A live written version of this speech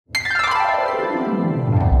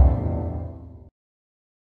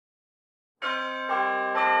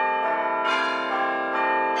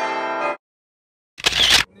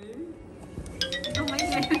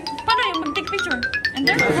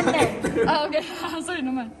Sorry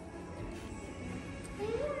naman.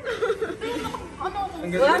 Ano? Ang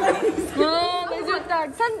ganda. Medyo tag.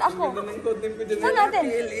 Saan ako? Ang ganda ng codename ko dyan. Saan natin?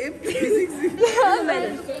 PLF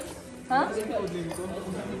 360. Ha?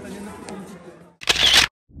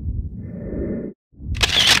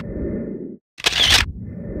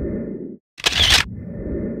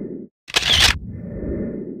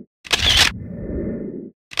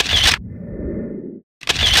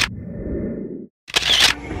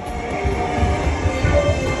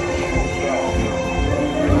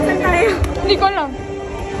 Hindi ko alam.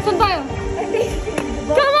 Saan tayo?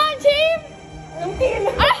 Come on, team!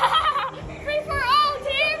 Free for all,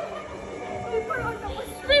 team!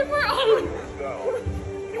 Free for all!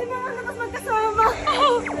 Hindi mo nga naman magkasama.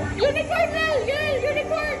 Unicorn, Mel! Girl,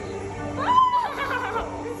 unicorn!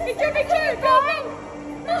 Picture, picture! Go, go!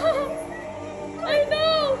 I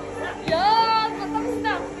know! Yan! Matapos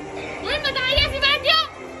na! Uy, madaya si Medyo!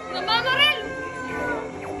 Namamaril!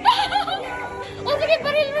 O sige,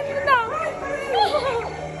 paril mo na!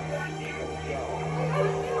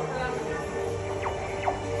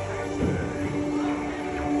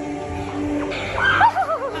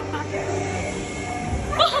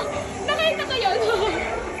 Nakita ko yun!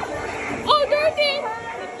 Oh, dirty!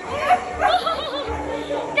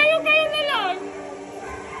 Kayo na lang!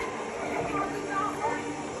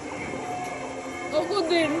 Ako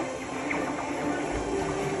din.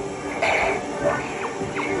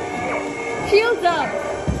 Shields up!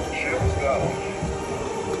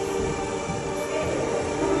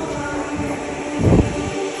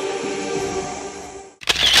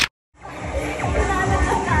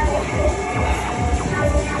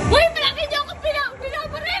 Uy, malaki niyo ako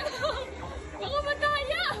pinabaril! Baka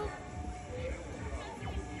mataya!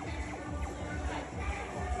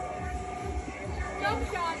 Jump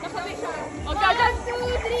shot! Nakabit siya! Okay, 1,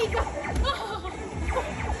 2, 3, go!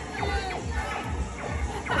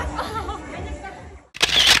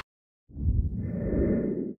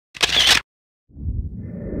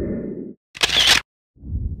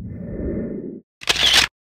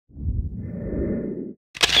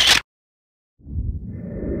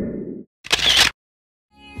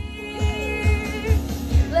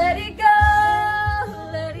 Let it go,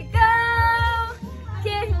 let it go.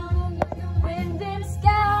 Get wind and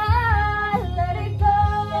sky. Let it go,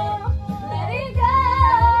 let it go.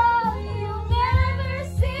 You'll never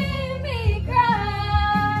see me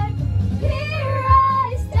cry. Here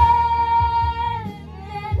I stand,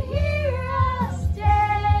 and here I'll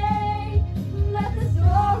stay. Let the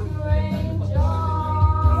storm rage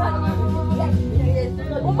on.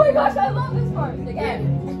 Oh my gosh, I love this part. Again.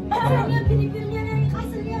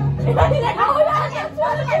 The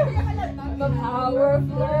power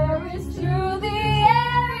flows through the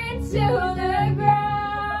air into the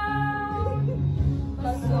ground.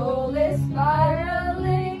 My soul is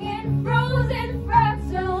spiraling in frozen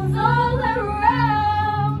fractals all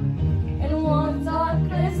around. And once I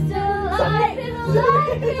crystallize in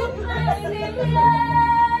light and blinding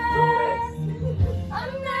light,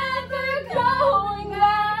 I'm never going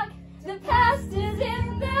back. The past is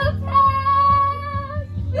in the past.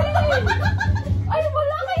 Ay,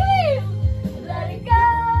 wala kayo! Let it go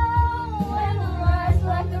and rise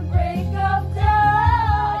like the break of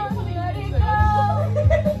dawn. Let it go,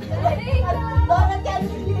 let it go.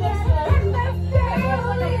 And the fear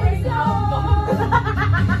is gone.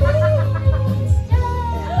 Please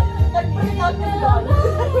stop. Nag-bring out na yun.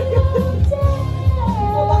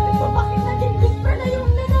 Bakit naging whisper na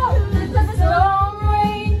yung nino? Let the storm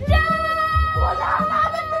rain down. Wala nga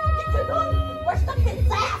naman dito doon. Where's the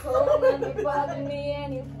princess? Don't bother me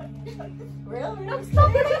anymore. Really?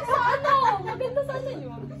 Nag-stop na yun sa ano? Maganda sana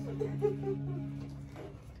yun.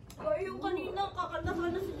 Or yung kanina, kakanta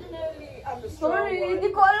ka na si Janelle. Sorry,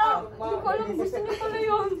 hindi ko alam. Hindi ko alam. Gusto niyo pala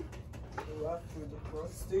yun.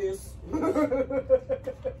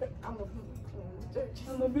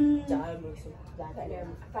 I'm a bee. Diamonds of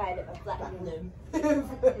platinum. Platinum of platinum.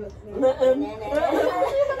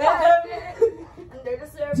 Under the To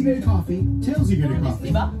surface. get a coffee, tells you get a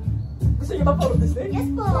coffee. Diba? Gusto niyo ba puro Disney? Yes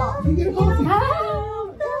po. You get a coffee.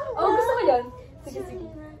 Oh, gusto ko yun. Sige, sige.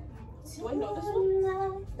 Why not this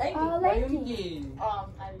one? Thank you. Lion.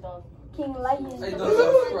 I don't. King Lion. I don't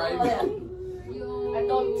subscribe. I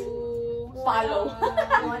don't follow.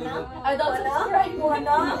 I don't subscribe.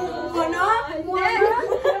 Moana?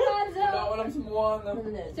 Wala ko lang si Moana.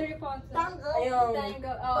 Sir Rapunzel. Ayun. There you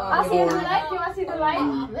go. Oh, see the light? You want to see the light?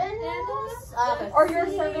 Or your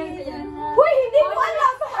servant? Uy, hindi ko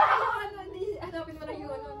alam! Hanapin mo na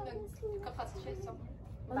yung ano, nagkakas siya sa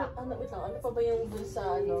Ano pa ba yung dun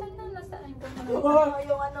sa ano? Nasaan ko na?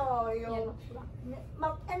 Yung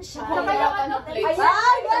Mount and Shine. Kaya ano? Ay,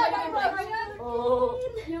 oh.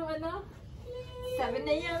 Yung ano? 7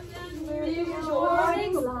 a.m.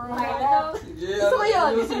 Morning light. Sige, Gusto ko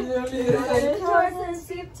yun. ayusin niyo yung lyrics.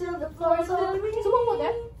 Sumo mo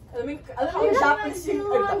din? Alam mo yung Japanese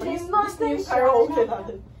Disney yung karaoke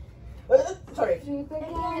natin. Sorry.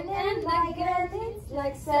 And again, it's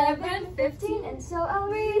like 7:15, and so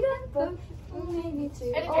I'll read a book. Maybe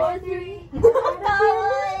 2 or 3.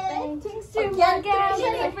 Paintings to my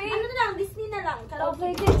gallery. Ano na lang, Disney na lang. I'll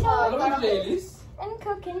play Alam guitar mo yung playlist? and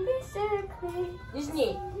cook and be circly.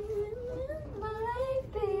 Disney. My life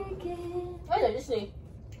begins. Ano, Disney?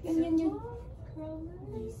 Yun.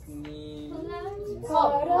 Disney.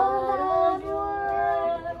 Part of the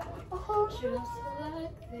world. Just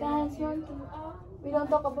like that's one thing. We don't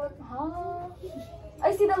talk about, I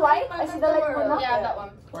see the light. I see the light muna. Yeah, that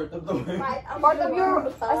one. Part of the world. Part of your,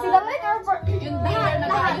 I see the light or part? Yun na yun,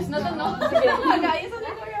 nag-ayos na to, no? Sige, nag-ayos na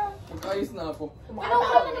to. Magkaayos na ako. Ano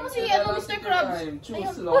ka naman si Mr. Krabs? Time. Choose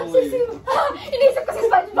slowly. Inisip ko si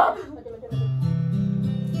SpongeBob.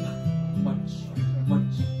 Much.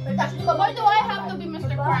 Much. Why do I have to be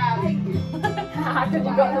Mr. Krabs? Because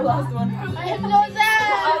you got the last one. I am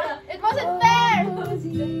Joseph! It wasn't fair!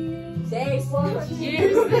 Days.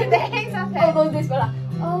 Years. Thanks, okay. All those days pala.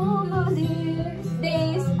 All those years,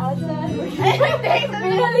 days, outside. Days,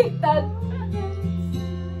 Binaligtad.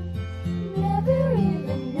 Never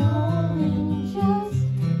even knowing just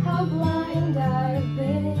how blind I've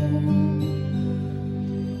been.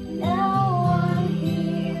 Now I'm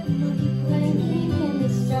here, blinking in the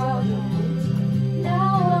starlight.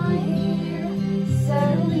 Now I'm here,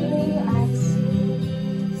 suddenly I see.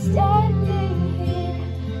 Standing here,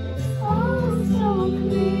 it's all so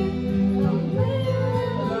clear. From where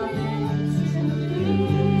I'm meant to be.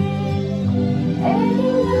 At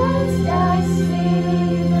last I see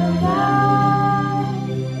the light,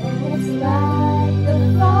 and it's like the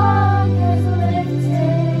fog has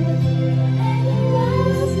lifted. At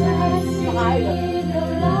last I see the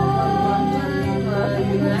light,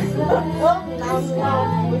 and it's like the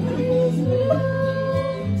sky is blue,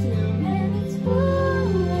 and it's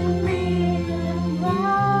falling real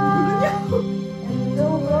bright, and the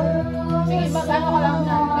world Sige, mag-ano ka lang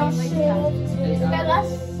na. shifted. Tell us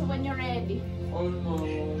when you're ready. Almost.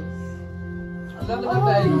 Ang dami na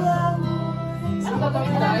tayo. Ano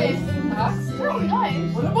gagawin natin? Ha? Sure, guys.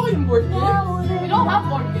 Wala ba kayong board game? We don't have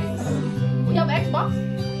board games. We have Xbox.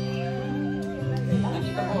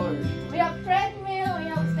 Nakita ko. We have treadmill. We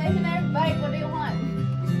have stationary bike. What do you want?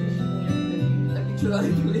 Nag-picture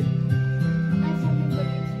natin tuloy.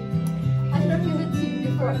 I don't know if you've seen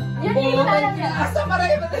before. You're Oo, not nag- asa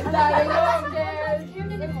marami ba tayo?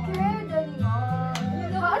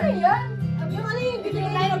 Ano yan? Yung ano yung bigay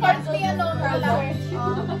Nine parts me alone.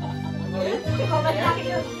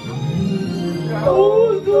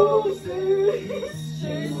 All those days,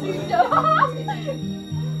 chasing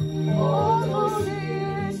All those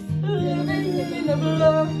years, living in a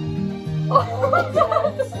blur.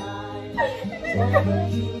 Never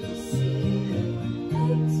you see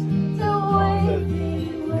the way we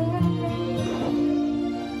were.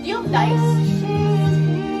 Do you have dice? She's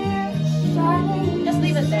here, shining. Just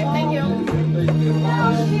leave it there. Thank you.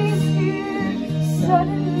 Now she's here,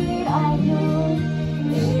 suddenly I know.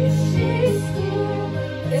 She's here,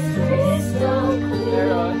 it's crystal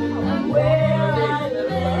clear. I'm where I meant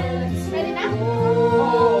to Ready na?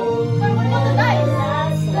 Oo. Where would you want the dice?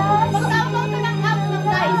 Last Mag-download ka ng app ng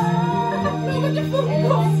dice.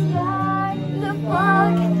 it's like the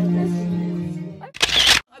fog.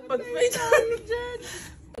 Or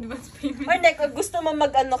hindi, kung gusto mo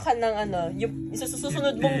mag-ano ka ng ano, yung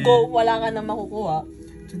susunod mong go, wala ka na makukuha.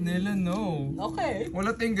 Janela, no. Okay.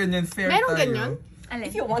 Wala tayong ganyan. Fair Meron tayo. ganyan?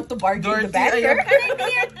 If you want to bargain the Dorothy, banker.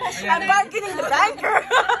 ayan. I'm bargaining the banker.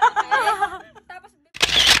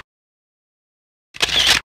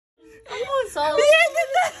 So,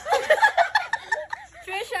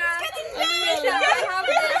 Trisha, Trisha, I have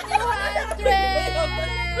this 200.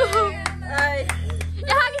 Ay.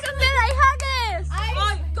 Ihagis ang pera, ihagis!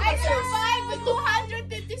 I survived with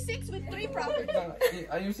 256 with 3 properties.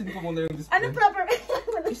 Ayusin ko muna yung display. Ano proper?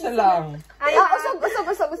 Isa lang.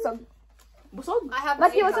 Usog. Busog? I have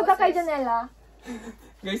Matthew, usog ka kay Janela.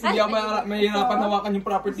 Guys, hindi ako mahirapan hawakan yung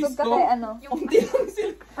properties Usog ka ko. kay ano. Unti lang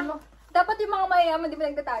sila. Dapat yung mga mayayaman, di ba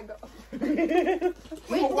nagtatago?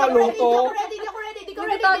 Wait, Mukha loto. Di ako ready.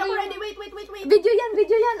 Wait. Video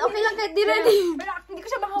yan. Okay lang kahit di ready. Hindi ko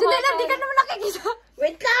siya mahawakan. Janela, di ka naman nakikita.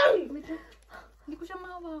 Wait lang! Hindi ko siya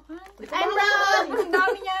mahawakan. I'm done! Ang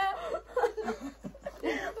dami niya.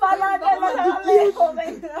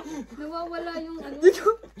 Nawawala yung ano.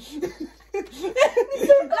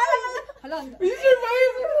 Hala. We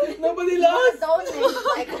survived! Nobody lost! Don't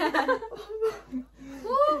like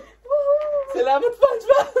Salamat,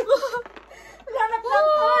 SpongeBob! Salamat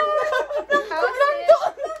Plankton!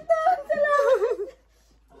 Plankton! Salamat!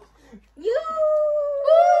 You!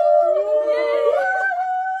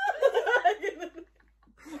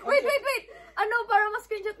 Wait! Ano, para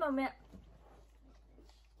ma-screenshot mamaya.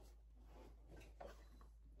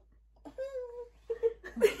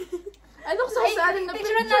 Ano so sad na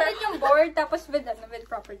Picture natin yung board, tapos with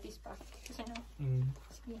properties pa. Kasi no.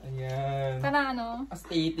 Ayan. Para ano?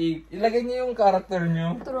 Aesthetic. Ilagay niyo yung character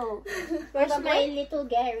niyo. True. Where's my little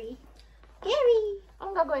Gary? Gary!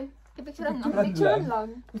 Ang gagawin? Ipicturean mo. Picturean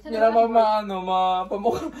lang. Hindi naman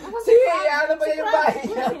mapamukha. Sige, ano ba yung bahay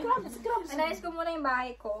niya? Anayos ko muna yung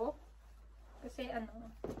bahay ko. Kasi ano.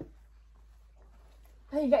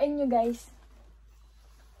 Higain nyo, guys.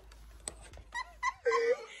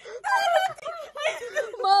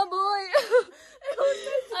 Maboy!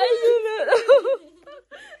 Ayun na.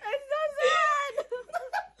 I'm so sad!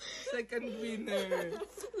 Second winner.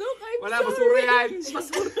 Look, wala, basura yan.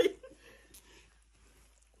 Basura yan.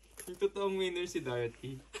 Yung totoong winner si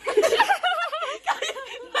Dorothy.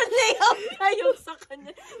 Layout kayo sa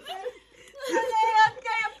kanya. Layout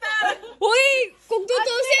kayo, pero... Uy! Kung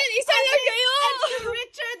tutusin, isa lang kayo! I'm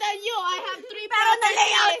richer than you. I have 3 pero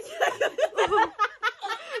na-layout.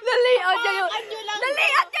 Na-layout niya yung...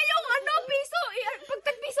 Na-layout niya yung ano, piso! Pag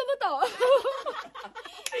tag-piso mo to!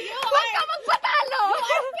 Huwag ka magpatalo! You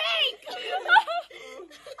are fake!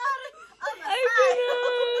 Ay,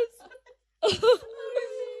 pinas!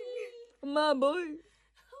 Maboy!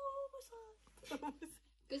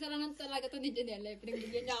 Kasalanan talaga to ni Janelle.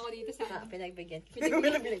 Pinagbigyan niya ako dito sa ano. Pinagbigyan.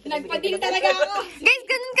 Nagpadil talaga ako. Guys,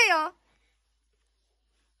 ganun kayo?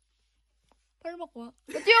 Para makuha.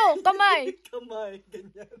 Ba't yung kamay? Kamay,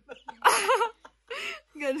 ganyan.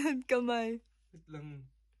 Ganun, kamay. Wait lang.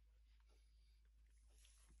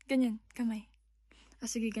 Ganyan, kamay. O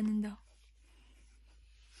sige, ganun daw.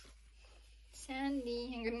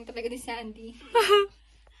 Sandy. Ang ganun talaga ni Sandy.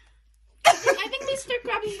 I think Mr.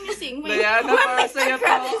 Krabs is missing. Wait. Diana, para sa'yo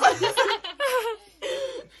to.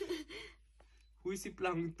 Huy, si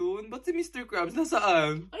Plankton? Ba't si Mr. Krabs?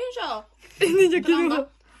 Nasaan? Ano yun siya? Hindi niya kinuha.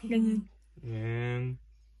 Ganyan. Yan.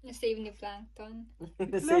 Na-save ni Plankton.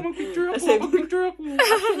 Wala, mag-picture ako. Mag-picture ako.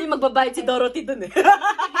 Actually, magbabayad si Dorothy dun eh.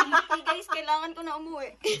 Hey guys, kailangan ko na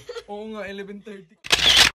umuwi. Oo nga, 11:30.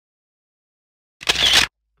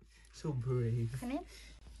 So brave. Ano yan?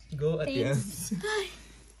 Go at the end.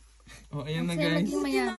 Oh, ayan na guys. Maya.